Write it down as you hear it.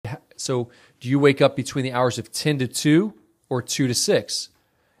So do you wake up between the hours of 10 to 2 or 2 to 6?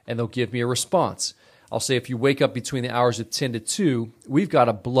 And they'll give me a response. I'll say if you wake up between the hours of 10 to 2, we've got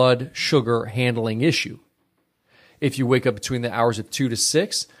a blood sugar handling issue. If you wake up between the hours of 2 to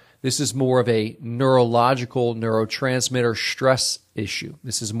 6, this is more of a neurological neurotransmitter stress issue.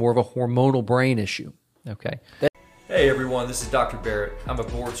 This is more of a hormonal brain issue. Okay. Hey everyone, this is Dr. Barrett. I'm a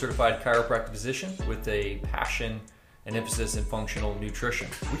board-certified chiropractic physician with a passion and emphasis in functional nutrition.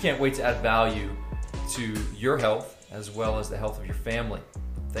 We can't wait to add value to your health as well as the health of your family.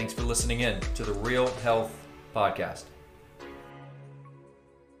 Thanks for listening in to the Real Health Podcast.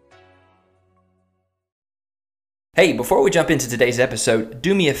 Hey, before we jump into today's episode,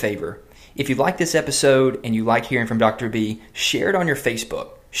 do me a favor. If you like this episode and you like hearing from Dr. B, share it on your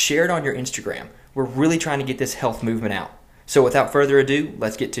Facebook, share it on your Instagram. We're really trying to get this health movement out. So without further ado,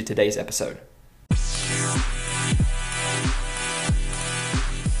 let's get to today's episode.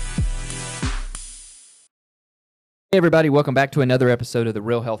 Hey everybody, welcome back to another episode of the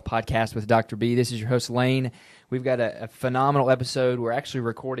Real Health Podcast with Dr. B. This is your host Lane. We've got a phenomenal episode. We're actually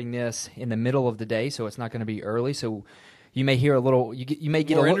recording this in the middle of the day, so it's not going to be early. So you may hear a little, you may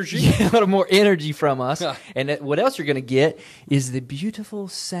get a little more energy from us. And what else you're going to get is the beautiful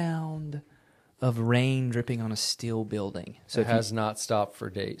sound of rain dripping on a steel building. So it has not stopped for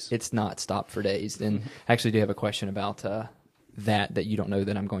days. It's not stopped for days. And I actually do have a question about that you don't know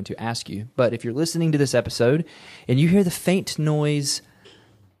that I'm going to ask you. But if you're listening to this episode and you hear the faint noise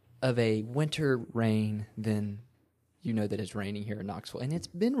of a winter rain, then you know that it's raining here in Knoxville. And it's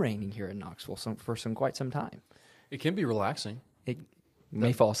been raining here in Knoxville for quite some time. It can be relaxing. You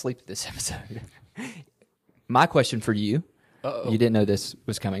may fall asleep at this episode. My question for you, you didn't know this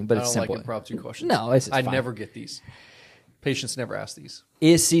was coming, but it's simple. I don't like impromptu questions. No, it's fine. I never get these. Patients never ask these.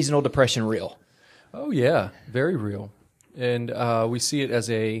 Is seasonal depression real? Oh, yeah. Very real. And we see it as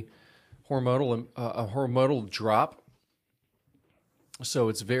a hormonal drop. So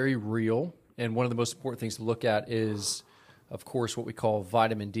it's very real. And one of the most important things to look at is, of course, what we call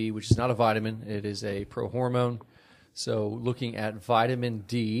vitamin D, which is not a vitamin. It is a prohormone. So looking at vitamin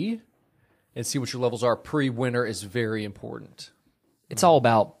D and see what your levels are pre-winter is very important. It's all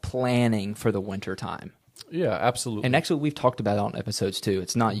about planning for the winter time. Yeah, absolutely. And actually, we've talked about it on episodes too.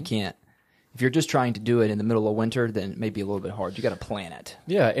 It's not, you can't. If you're just trying to do it in the middle of winter, then it may be a little bit hard. You got to plan it.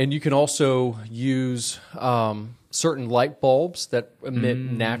 Yeah, and you can also use certain light bulbs that emit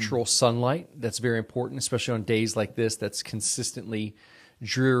natural sunlight. That's very important, especially on days like this that's consistently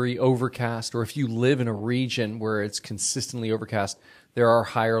dreary, overcast, or if you live in a region where it's consistently overcast, there are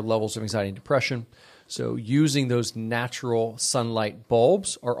higher levels of anxiety and depression. So using those natural sunlight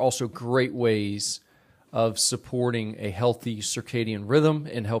bulbs are also great ways of supporting a healthy circadian rhythm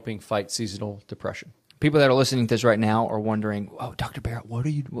and helping fight seasonal depression. People that are listening to this right now are wondering, "Oh, Dr. Barrett,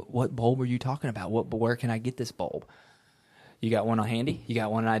 what bulb are you talking about? Where can I get this bulb?" You got one on handy? You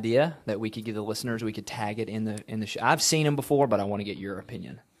got one idea that we could give the listeners? We could tag it in the show. I've seen them before, but I want to get your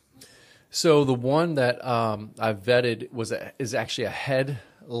opinion. So the one that I've vetted is actually a head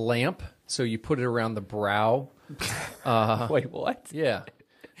lamp. So you put it around the brow. Wait, what? Yeah.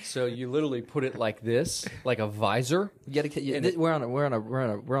 So you literally put it like this, like a visor. We're on a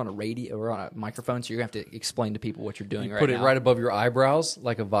radio. We're on a microphone, so you're gonna have to explain to people what you're doing right now. Put it right above your eyebrows,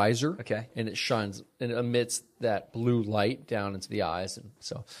 like a visor. Okay. And it shines and it emits that blue light down into the eyes. And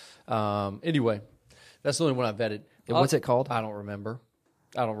so, anyway, that's the only one I vetted. What's it called? I don't remember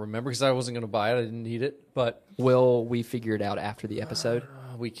because I wasn't going to buy it. I didn't need it. But will we figure it out after the episode?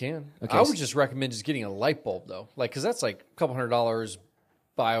 We can. Okay. I would just recommend just getting a light bulb though, because that's like a couple $100.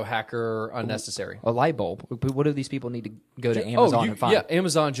 Biohacker, unnecessary. A light bulb. What do these people need to go to Amazon and find? Yeah,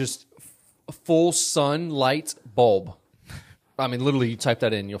 Amazon, just a full sun light bulb. I mean, literally, you type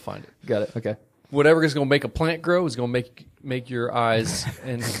that in, you'll find it. Got it. Okay. Whatever is going to make a plant grow is going to make your eyes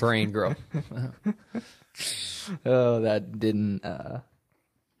and brain grow. Oh, that didn't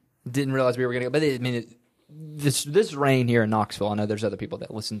realize we were going to go. But I mean, this rain here in Knoxville, I know there's other people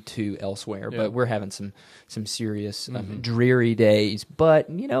that listen to elsewhere, but we're having some serious dreary days. But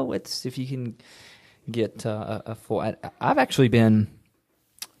it's if you can get a full. I've actually been.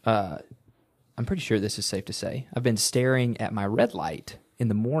 I'm pretty sure this is safe to say. I've been staring at my red light in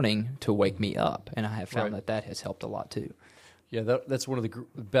the morning to wake me up, and I have found that has helped a lot too. Yeah, that's one of the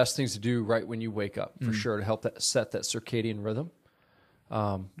best things to do right when you wake up for sure to help set that circadian rhythm.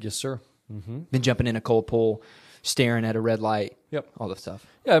 Yes, sir. Been jumping in a cold pool, staring at a red light. Yep, all the stuff.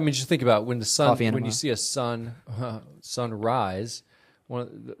 Yeah, I mean, just think about when the sun, when you see a sunrise,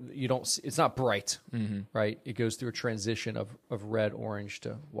 you don't. It's not bright, right? It goes through a transition of red, orange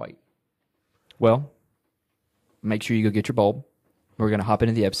to white. Well, make sure you go get your bulb. We're going to hop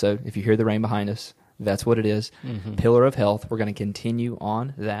into the episode. If you hear the rain behind us, that's what it is. Pillar of health. We're going to continue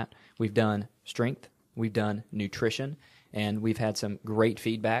on that. We've done strength. We've done nutrition. And we've had some great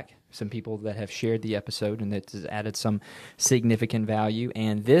feedback, some people that have shared the episode and that has added some significant value.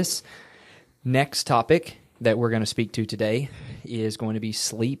 And this next topic that we're going to speak to today is going to be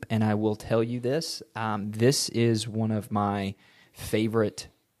sleep. And I will tell you this, this is one of my favorite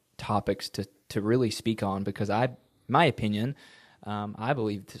topics to really speak on because my opinion, I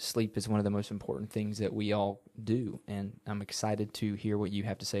believe that sleep is one of the most important things that we all do. And I'm excited to hear what you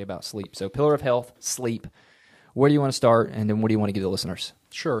have to say about sleep. So pillar of health, sleep. Where do you want to start, and then what do you want to give the listeners?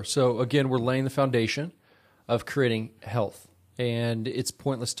 Sure. So, again, we're laying the foundation of creating health. And it's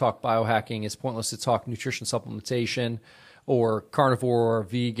pointless to talk biohacking. It's pointless to talk nutrition supplementation or carnivore,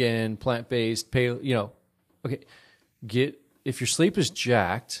 vegan, plant-based, paleo, Okay, if your sleep is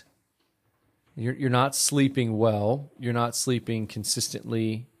jacked, you're not sleeping well, you're not sleeping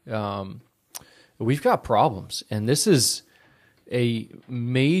consistently, we've got problems. And this is a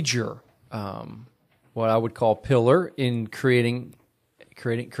major what I would call pillar in creating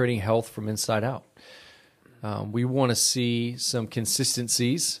health from inside out. We want to see some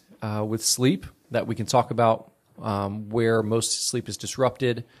consistencies with sleep that we can talk about where most sleep is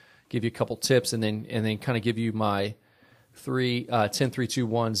disrupted. Give you a couple tips, and then kind of give you my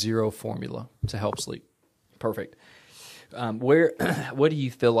 10-3-2-1-0 formula to help sleep. Perfect. What do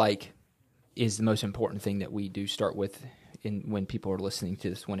you feel like is the most important thing that we do start with when people are listening to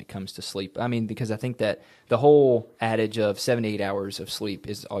this when it comes to sleep? I mean, because I think that the whole adage of 7 to 8 hours of sleep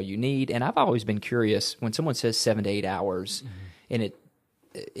is all you need. And I've always been curious when someone says 7 to 8 hours, and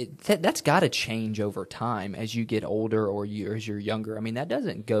that's got to change over time as you get older or as you're younger. I mean, that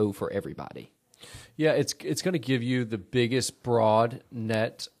doesn't go for everybody. Yeah, it's going to give you the biggest broad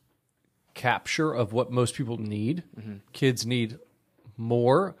net capture of what most people need. Kids need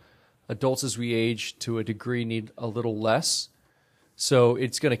more. Adults, as we age to a degree, need a little less. So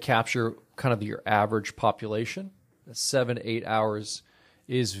it's going to capture kind of your average population. 7 to 8 hours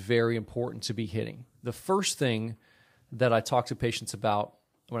is very important to be hitting. The first thing that I talk to patients about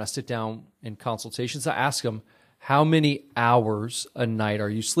when I sit down in consultations, I ask them, how many hours a night are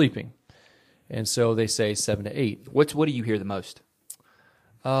you sleeping? And so they say 7 to 8. What do you hear the most?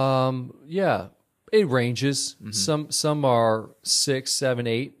 Yeah, it ranges. Some are 6, 7,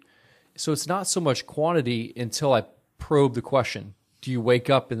 8. So it's not so much quantity until I probe the question. Do you wake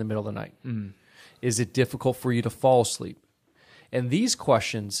up in the middle of the night? Is it difficult for you to fall asleep? And these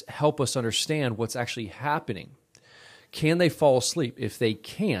questions help us understand what's actually happening. Can they fall asleep? If they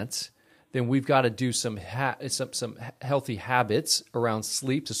can't, then we've got to do some healthy habits around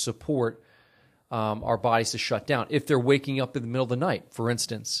sleep to support our bodies to shut down. If they're waking up in the middle of the night, for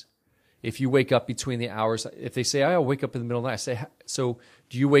instance, if you wake up between the hours, if they say, I'll wake up in the middle of the night, I say, so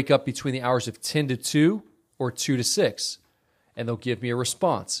do you wake up between the hours of 10 to 2 or 2 to 6? And they'll give me a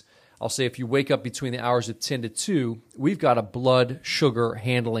response. I'll say, if you wake up between the hours of 10 to 2, we've got a blood sugar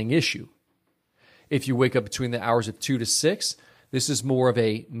handling issue. If you wake up between the hours of 2 to 6, this is more of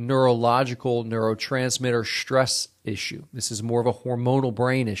a neurological neurotransmitter stress issue. This is more of a hormonal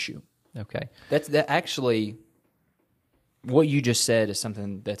brain issue. Okay. That actually, what you just said is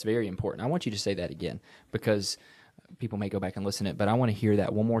something that's very important. I want you to say that again because people may go back and listen to it, but I want to hear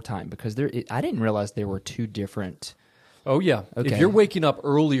that one more time because I didn't realize there were two different. Oh, yeah. Okay. If you're waking up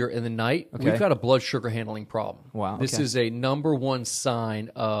earlier in the night, we've got a blood sugar handling problem. Wow. This is a number one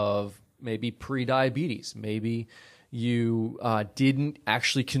sign of maybe pre-diabetes. Maybe you didn't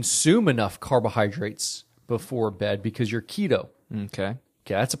actually consume enough carbohydrates before bed because you're keto. Okay,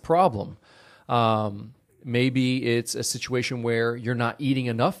 that's a problem. Maybe it's a situation where you're not eating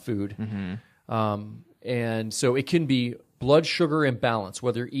enough food. And so it can be blood sugar imbalance,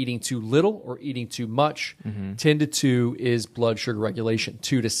 whether you're eating too little or eating too much. 10 to 2 is blood sugar regulation.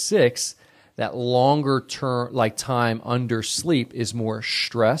 2 to 6, that longer term, like time under sleep, is more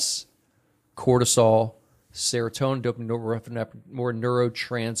stress, cortisol, serotonin, dopamine, norepinephrine, more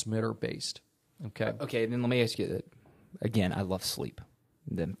neurotransmitter based. Okay. Then let me ask you that. Again, I love sleep.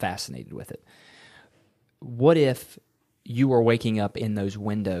 I'm fascinated with it. What if you are waking up in those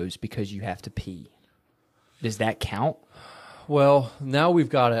windows because you have to pee? Does that count? Well, now we've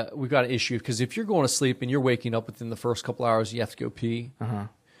got an issue because if you're going to sleep and you're waking up within the first couple hours, you have to go pee.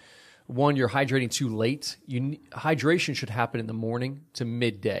 One, you're hydrating too late. Hydration should happen in the morning to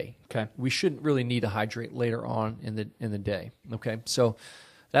midday. Okay, we shouldn't really need to hydrate later on in the day. Okay, so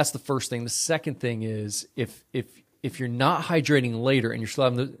that's the first thing. The second thing is if you're not hydrating later and you're still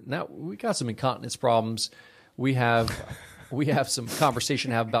having now we got some incontinence problems. We have we have some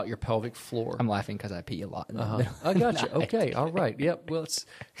conversation to have about your pelvic floor. I'm laughing because I pee a lot. I got you. Okay. All right. Yep. Well,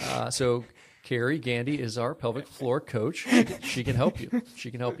 so Carrie Gandy is our pelvic floor coach. She can help you.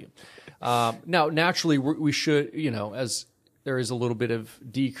 She can help you. Now, naturally, we should, as there is a little bit of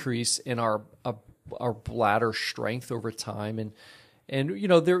decrease in our bladder strength over time, and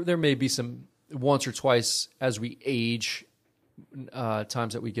there may be some once or twice as we age,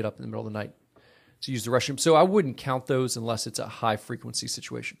 times that we get up in the middle of the night to use the restroom. So I wouldn't count those unless it's a high frequency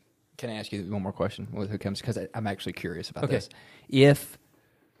situation. Can I ask you one more question with who comes? Because I'm actually curious about this. If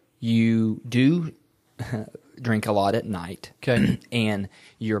you do drink a lot at night, okay, and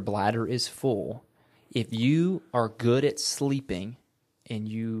your bladder is full, if you are good at sleeping and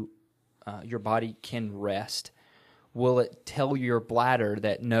your body can rest, will it tell your bladder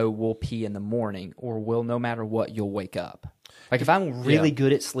that no, we'll pee in the morning, or will no matter what you'll wake up? Like if I'm really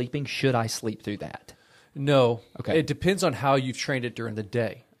good at sleeping, should I sleep through that? No. Okay. It depends on how you've trained it during the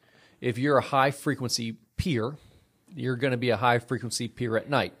day. If you're a high frequency peer, you're going to be a high frequency peer at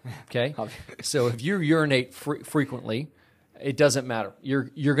night. Okay. So if you urinate frequently, it doesn't matter.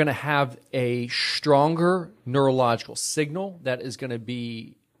 You're going to have a stronger neurological signal that is going to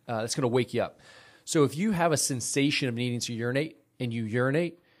be that's going to wake you up. So if you have a sensation of needing to urinate and you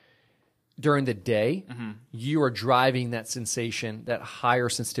urinate during the day, you are driving that sensation, that higher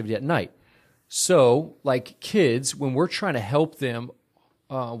sensitivity at night. So like kids, when we're trying to help them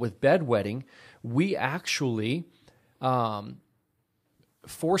with bedwetting, we actually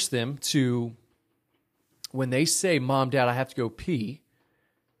force them to, when they say, Mom, Dad, I have to go pee,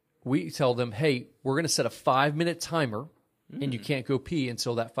 we tell them, hey, we're going to set a 5-minute timer, and you can't go pee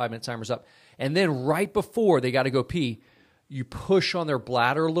until that 5-minute timer's up. And then right before they got to go pee, you push on their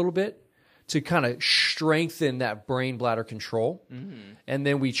bladder a little bit to kind of strengthen that brain bladder control. And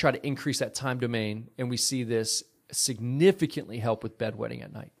then we try to increase that time domain, and we see this significantly help with bedwetting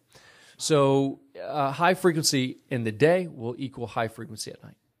at night. So high frequency in the day will equal high frequency at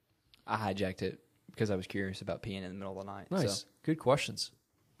night. I hijacked it because I was curious about peeing in the middle of the night. Nice. So. Good questions.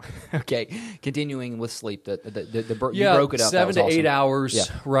 Okay, continuing with sleep, you yeah, broke it up. 7 to 8 awesome.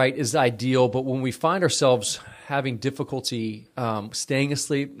 hours, right, is ideal. But when we find ourselves having difficulty staying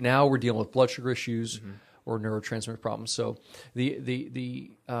asleep, now we're dealing with blood sugar issues or neurotransmitter problems. So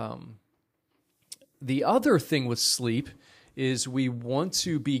the other thing with sleep is we want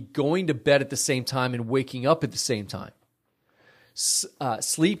to be going to bed at the same time and waking up at the same time.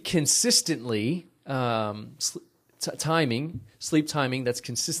 Sleep consistently. Sleep timing that's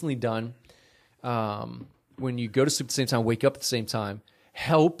consistently done when you go to sleep at the same time, wake up at the same time,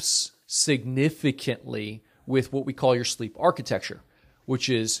 helps significantly with what we call your sleep architecture, which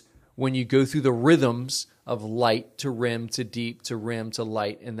is when you go through the rhythms of light to REM to deep to REM to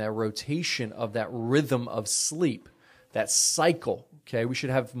light, and that rotation of that rhythm of sleep, that cycle. Okay, we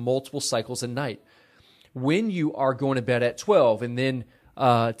should have multiple cycles a night. When you are going to bed at 12 and then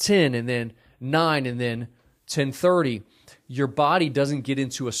 10 and then 9 and then 10:30, your body doesn't get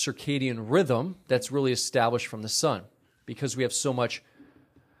into a circadian rhythm that's really established from the sun, because we have so much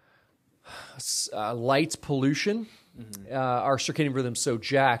light pollution. Our circadian rhythm's so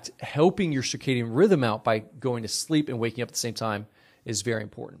jacked. Helping your circadian rhythm out by going to sleep and waking up at the same time is very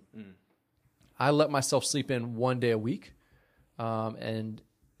important. I let myself sleep in 1 day a week, and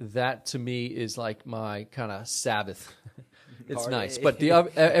that to me is like my kind of Sabbath. It's nice, but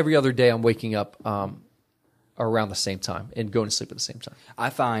every other day I'm waking up around the same time and going to sleep at the same time.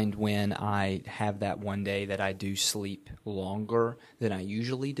 I find when I have that one day that I do sleep longer than I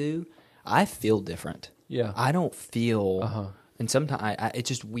usually do, I feel different. Yeah. I don't feel, and sometimes it's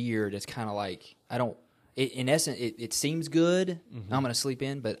just weird. It's kind of like, in essence, it seems good. I'm going to sleep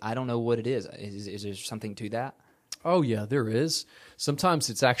in, but I don't know what it is. Is there something to that? Oh yeah, there is. Sometimes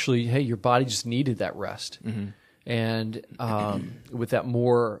it's actually, hey, your body just needed that rest. And with that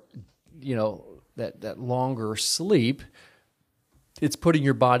more, that longer sleep, it's putting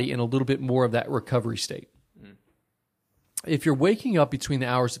your body in a little bit more of that recovery state. If you're waking up between the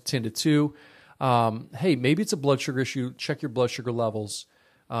hours of 10 to 2, hey, maybe it's a blood sugar issue. Check your blood sugar levels.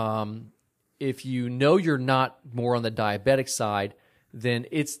 If you know you're not more on the diabetic side, then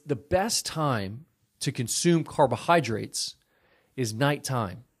it's the best time to consume carbohydrates is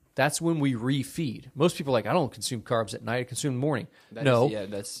nighttime. That's when we refeed. Most people are like, I don't consume carbs at night. I consume in the morning.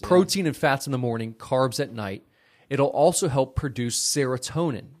 Protein and fats in the morning, carbs at night. It'll also help produce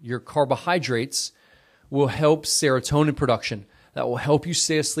serotonin. Your carbohydrates will help serotonin production. That will help you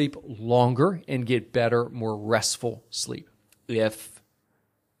stay asleep longer and get better, more restful sleep. If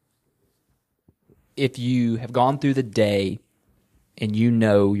you have gone through the day and you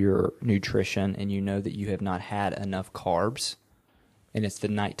know your nutrition and you know that you have not had enough carbs and it's the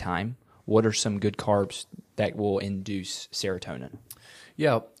nighttime, what are some good carbs that will induce serotonin?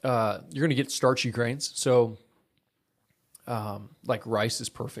 Yeah, you're going to get starchy grains. So, like rice is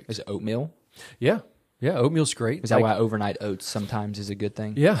perfect. Is it oatmeal? Yeah, oatmeal's great. Is that why overnight oats sometimes is a good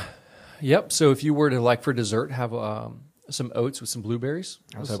thing? Yeah, yep. So if you were to, like, for dessert, have some oats with some blueberries,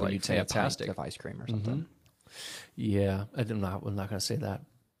 I was hoping you'd say fantastic. a pint of ice cream or something. Yeah, I'm not going to say that.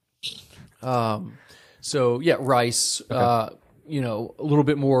 So yeah, rice. Okay. A little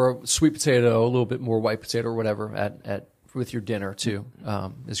bit more sweet potato, a little bit more white potato, or whatever at with your dinner too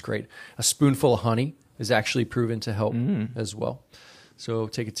is great. A spoonful of honey is actually proven to help as well. So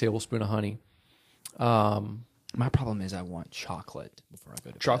take a tablespoon of honey. My problem is I want chocolate before I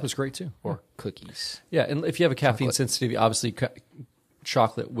go to bed. Chocolate's great too. Or cookies. Yeah, and if you have a caffeine sensitivity, obviously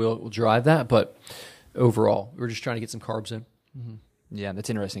chocolate will drive that. But overall, we're just trying to get some carbs in. Mm-hmm. Yeah, that's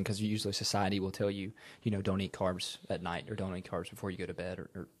interesting because usually society will tell you, don't eat carbs at night or don't eat carbs before you go to bed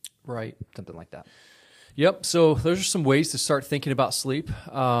or right, something like that. Yep. So those are some ways to start thinking about sleep.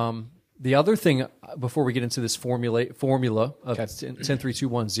 The other thing, before we get into this formula of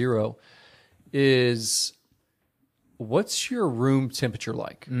 10-3-2-1-0, is what's your room temperature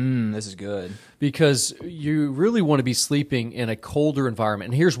like? This is good. Because you really want to be sleeping in a colder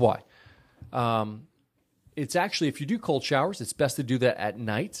environment. And here's why. It's actually, if you do cold showers, it's best to do that at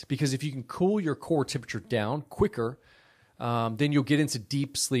night, because if you can cool your core temperature down quicker, then you'll get into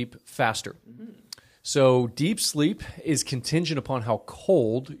deep sleep faster. Mm-hmm. So deep sleep is contingent upon how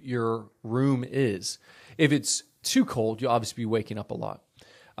cold your room is. If it's too cold, you'll obviously be waking up a lot.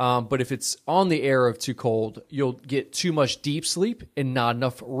 But if it's on the air of too cold, you'll get too much deep sleep and not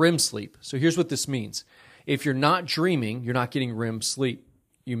enough REM sleep. So here's what this means. If you're not dreaming, you're not getting REM sleep.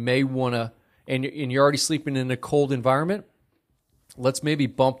 You may want to, and you're already sleeping in a cold environment, let's maybe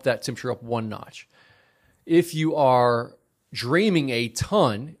bump that temperature up one notch. If you are dreaming a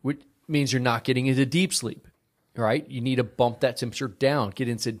ton, which means you're not getting into deep sleep, right? You need to bump that temperature down, get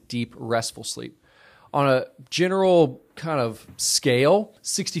into deep, restful sleep. On a general kind of scale,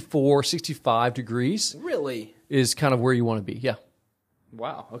 64, 65 degrees really is kind of where you want to be. Yeah.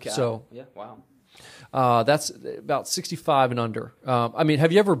 Wow. Okay. So, yeah. Wow. That's about 65 and under.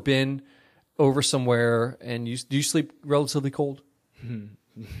 Have you ever been over somewhere and do you sleep relatively cold?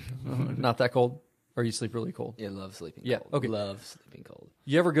 Not that cold? Or you sleep really cold? Yeah, love sleeping yeah, cold. Okay. Love sleeping cold.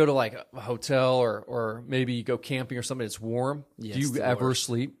 You ever go to like a hotel or maybe you go camping or something that's warm? Yeah, do you ever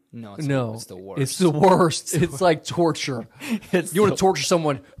sleep? No, it's the worst. It's the worst. It's like torture. You want to torture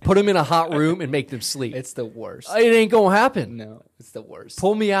someone, put them in a hot room and make them sleep. It's the worst. It ain't going to happen. No, it's the worst.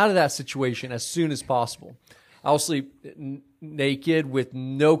 Pull me out of that situation as soon as possible. I'll sleep naked with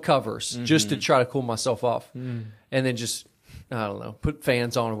no covers just to try to cool myself off. And then just, I don't know, put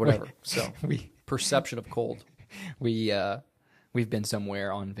fans on or whatever. So perception of cold. We've been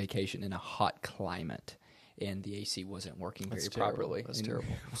somewhere on vacation in a hot climate, and the AC wasn't working very properly. That's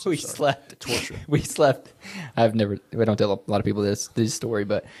terrible. We slept torture. We slept. We don't tell a lot of people this story,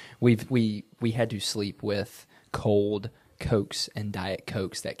 but we had to sleep with cold Cokes and Diet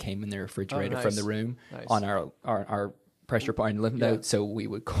Cokes that came in the refrigerator from the room on our pressure point and lymph node, so we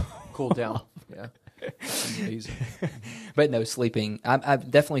would cool down. Yeah. Amazing. But no, sleeping. I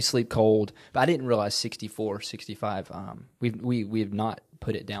definitely sleep cold, but I didn't realize 64, 65. We have not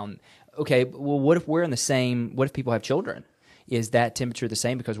put it down. Okay, well, what if we're in the same? What if people have children? Is that temperature the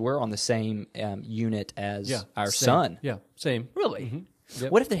same because we're on the same unit as our son? Yeah, same. Really? Mm-hmm.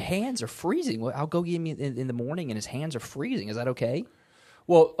 Yep. What if the hands are freezing? Well, I'll go get him in the morning, and his hands are freezing. Is that okay?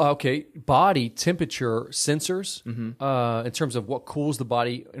 Well, okay, body temperature sensors, in terms of what cools the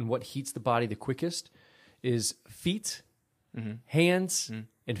body and what heats the body the quickest, is feet, hands,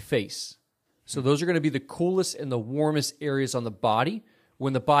 and face. So those are going to be the coolest and the warmest areas on the body.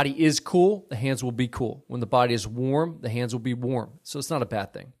 When the body is cool, the hands will be cool. When the body is warm, the hands will be warm. So it's not a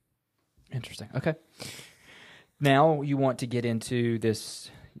bad thing. Interesting. Okay. Now you want to get into this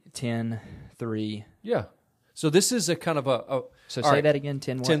 10-3. Yeah. So this is a kind of a so say that again,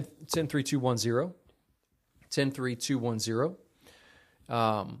 10 what? 10-3-2-1-0. 10-3-2-1-0.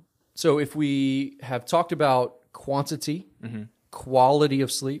 So if we have talked about quantity, quality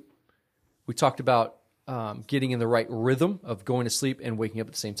of sleep, we talked about getting in the right rhythm of going to sleep and waking up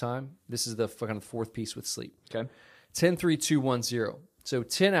at the same time. This is the kind of fourth piece with sleep. Okay. 10-3-2-1-0. So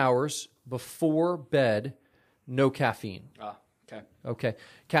 10 hours before bed, no caffeine. Okay. Okay.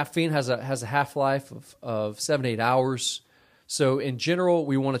 Caffeine has a half-life of 7 to 8 hours. So in general,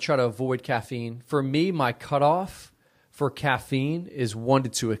 we want to try to avoid caffeine. For me, my cutoff for caffeine is 1 to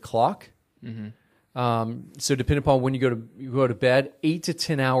 2 o'clock. So depending upon when you go to bed, 8 to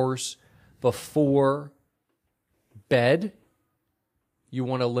 10 hours before bed, you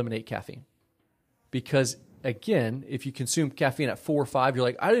want to eliminate caffeine. Because again, if you consume caffeine at 4 or 5, you're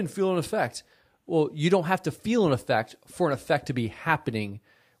like, I didn't feel an effect. Well, you don't have to feel an effect for an effect to be happening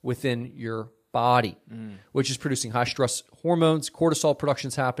within your body, which is producing high stress hormones, cortisol production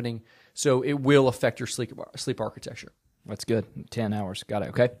is happening, so it will affect your sleep architecture. That's good. 10 hours. Got it.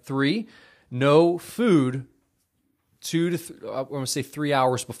 Okay. 3, no food I'm going to say 3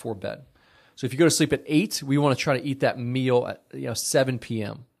 hours before bed. So if you go to sleep at 8, we want to try to eat that meal at 7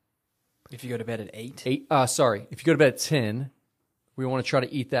 p.m. If you go to bed at 8? If you go to bed at 10, we want to try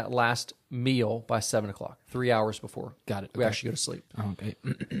to eat that last meal by 7 o'clock, 3 hours before. Got it. We actually go to sleep. Okay.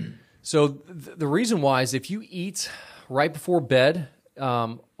 So the reason why is if you eat right before bed,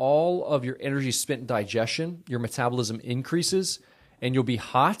 all of your energy is spent in digestion, your metabolism increases, and you'll be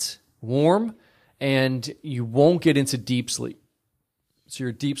hot, warm, and you won't get into deep sleep. So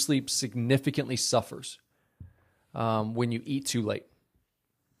your deep sleep significantly suffers when you eat too late.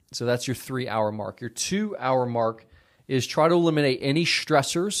 So that's your 3-hour mark. Your 2-hour mark is try to eliminate any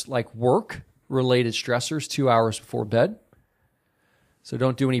stressors like work-related stressors 2 hours before bed. So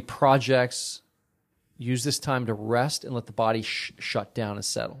don't do any projects. Use this time to rest and let the body shut down and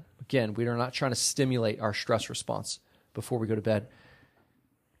settle. Again, we are not trying to stimulate our stress response before we go to bed.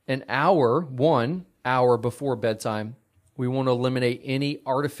 1 hour before bedtime, we want to eliminate any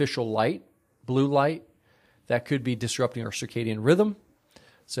artificial light, blue light, that could be disrupting our circadian rhythm.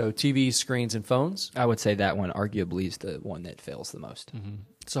 So TV, screens, and phones. I would say that one arguably is the one that fails the most. Mm-hmm.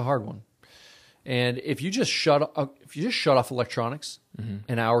 It's a hard one. And if you just shut off electronics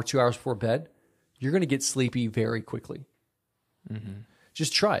an hour, 2 hours before bed, you're going to get sleepy very quickly.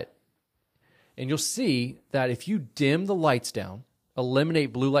 Just try it. And you'll see that if you dim the lights down,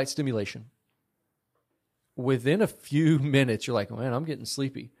 eliminate blue light stimulation, within a few minutes, you're like, oh, man, I'm getting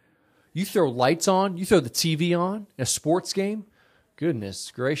sleepy. You throw lights on, you throw the TV on, a sports game,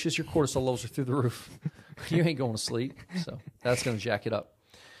 goodness gracious, your cortisol levels are through the roof. You ain't going to sleep. So that's going to jack it up.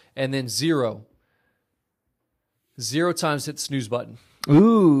 And then 0 times hit the snooze button.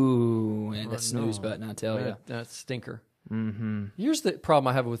 Ooh, and that snooze button, I tell you. That's stinker. Here's the problem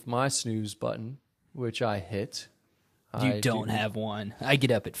I have with my snooze button, which I hit. You don't have one. I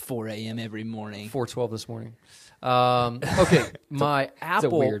get up at 4 a.m. every morning. 4:12 this morning. Okay, my Apple.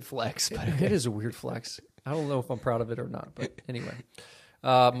 It's a weird flex. But It is a weird flex. I don't know if I'm proud of it or not, but anyway.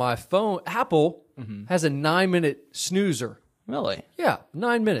 My phone, Apple, has a 9-minute snoozer. Really? Yeah,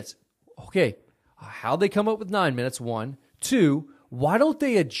 9 minutes. Okay, how'd they come up with 9 minutes? 1. 2, why don't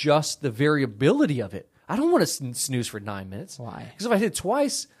they adjust the variability of it? I don't want to snooze for 9 minutes. Why? Because if I hit it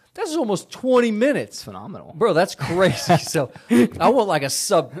twice, that's almost 20 minutes. It's phenomenal. Bro, that's crazy. So I want like a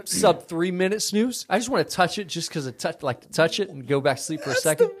sub 3-minute snooze. I just want to touch it just because I like to touch it and go back to sleep for a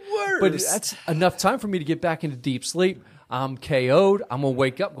second. The worst. But that's enough time for me to get back into deep sleep. I'm KO'd. I'm going to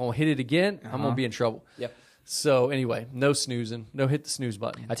wake up, going to hit it again. I'm going to be in trouble. Yep. So anyway, no snoozing. No hit the snooze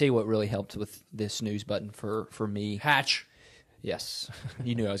button. I tell you what really helped with this snooze button for me. Hatch. Yes.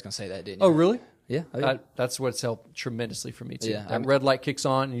 You knew I was going to say that, didn't you? Oh, really? Yeah. That's what's helped tremendously for me, too. Yeah, that red light kicks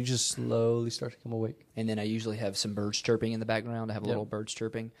on, and you just slowly start to come awake. And then I usually have some birds chirping in the background. I have a little birds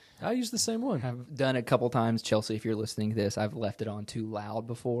chirping. I use the same one. I've done it a couple times. Chelsea, if you're listening to this, I've left it on too loud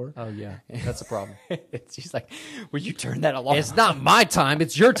before. Oh, yeah. That's a problem. She's like, will you turn that alarm? It's not my time.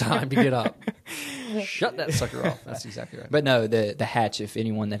 It's your time to get up. Shut that sucker off. That's exactly right. But no, the hatch, if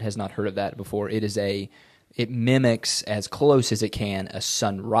anyone that has not heard of that before, it mimics as close as it can a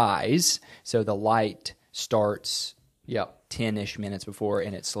sunrise. So the light starts 10-ish minutes before,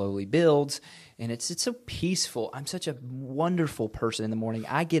 and it slowly builds, and it's so peaceful. I'm such a wonderful person in the morning.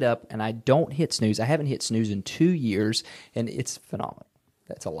 I get up, and I don't hit snooze. I haven't hit snooze in 2 years, and it's phenomenal.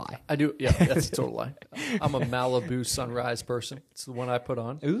 That's a lie. I do. Yeah, that's a total lie. I'm a Malibu sunrise person. It's the one I put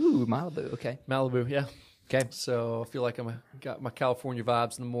on. Ooh, Malibu. Okay. Malibu, yeah. Okay. So I feel like got my California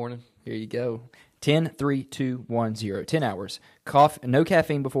vibes in the morning. Here you go. 10, 3, 2, 1, 0. 10 hours. No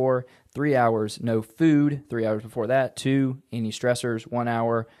caffeine before. 3 hours. No food. 3 hours before that. 2, any stressors. 1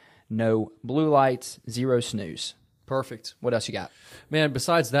 hour. No blue lights. 0 snooze. Perfect. What else you got? Man,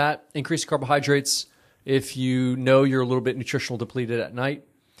 besides that, increase carbohydrates. If you know you're a little bit nutritional depleted at night,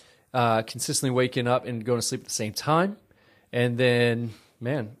 consistently waking up and going to sleep at the same time. And then,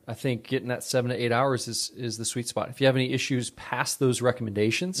 man, I think getting that 7 to 8 hours is the sweet spot. If you have any issues past those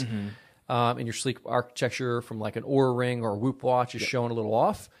recommendations, and your sleep architecture from like an Oura Ring or a Whoop watch is showing a little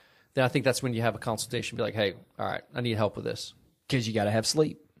off, then I think that's when you have a consultation. Be like, hey, all right, I need help with this. Because you got to have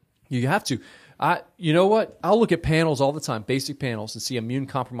sleep. You have to. You know what? I'll look at panels all the time, basic panels, and see immune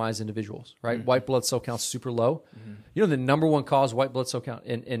compromised individuals, right? White blood cell counts super low. You know the number one cause of white blood cell count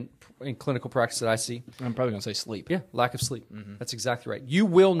in clinical practice that I see? I'm probably going to say sleep. Yeah, lack of sleep. That's exactly right. You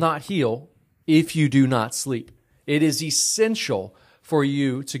will not heal if you do not sleep. It is essential for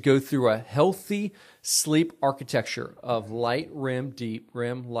you to go through a healthy sleep architecture of light REM, deep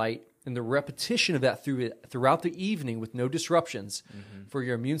REM, light, and the repetition of that throughout the evening with no disruptions for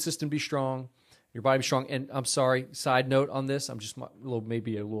your immune system to be strong, your body to be strong. And I'm sorry, side note on this, I'm just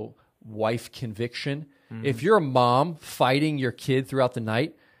maybe a little wife conviction. If you're a mom fighting your kid throughout the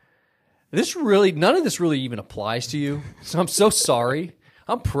night, none of this really even applies to you. So I'm so sorry.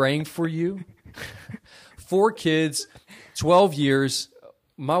 I'm praying for you. 4 kids, 12 years.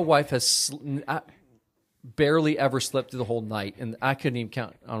 My wife has barely ever slept through the whole night, and I couldn't even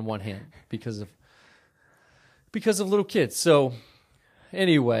count on one hand because of little kids. So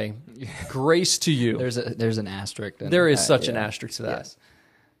anyway, grace to you. There's an asterisk. There is such an asterisk to that.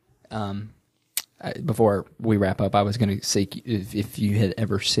 Yes. Before we wrap up, I was going to say if you had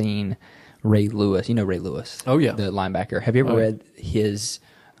ever seen Ray Lewis. You know Ray Lewis? Oh yeah, the linebacker. Have you ever read his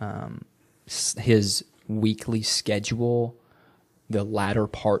weekly schedule, the latter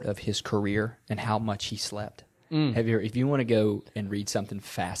part of his career, and how much he slept? If you want to go and read something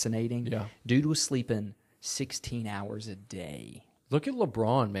fascinating, dude was sleeping 16 hours a day. Look at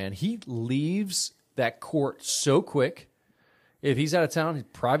LeBron, man. He leaves that court so quick. If he's out of town, his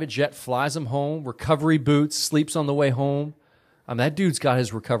private jet flies him home, recovery boots, sleeps on the way home. I mean, that dude's got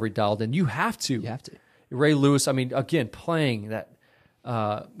his recovery dialed in. You have to. You have to. Ray Lewis, I mean, again, playing that,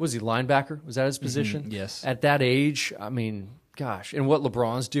 was he linebacker? Was that his position? Yes. At that age, I mean, gosh. And what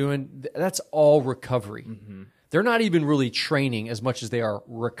LeBron's doing, that's all recovery. They're not even really training as much as they are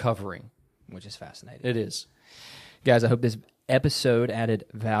recovering. Which is fascinating. It is. Guys, I hope this episode added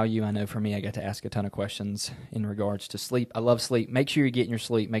value. I know for me, I got to ask a ton of questions in regards to sleep. I love sleep. Make sure you're getting your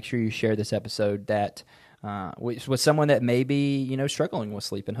sleep. Make sure you share this episode with someone that may be, struggling with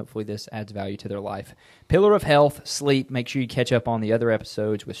sleep, and hopefully this adds value to their life. Pillar of Health, sleep. Make sure you catch up on the other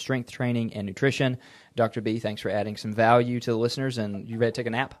episodes with strength training and nutrition. Dr. B, thanks for adding some value to the listeners, and you ready to take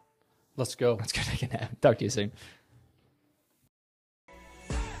a nap? Let's go. Let's go take a nap. Talk to you soon.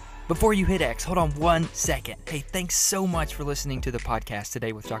 Before you hit X, hold on 1 second. Hey, thanks so much for listening to the podcast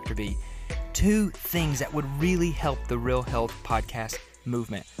today with Dr. B. 2 things that would really help the Real Health Podcast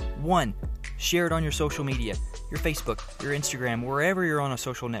movement. 1, share it on your social media, your Facebook, your Instagram, wherever you're on a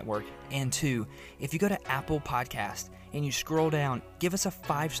social network. And 2, if you go to Apple Podcast and you scroll down, give us a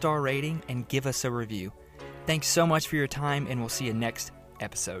 5-star rating and give us a review. Thanks so much for your time, and we'll see you next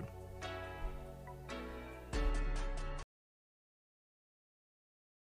episode.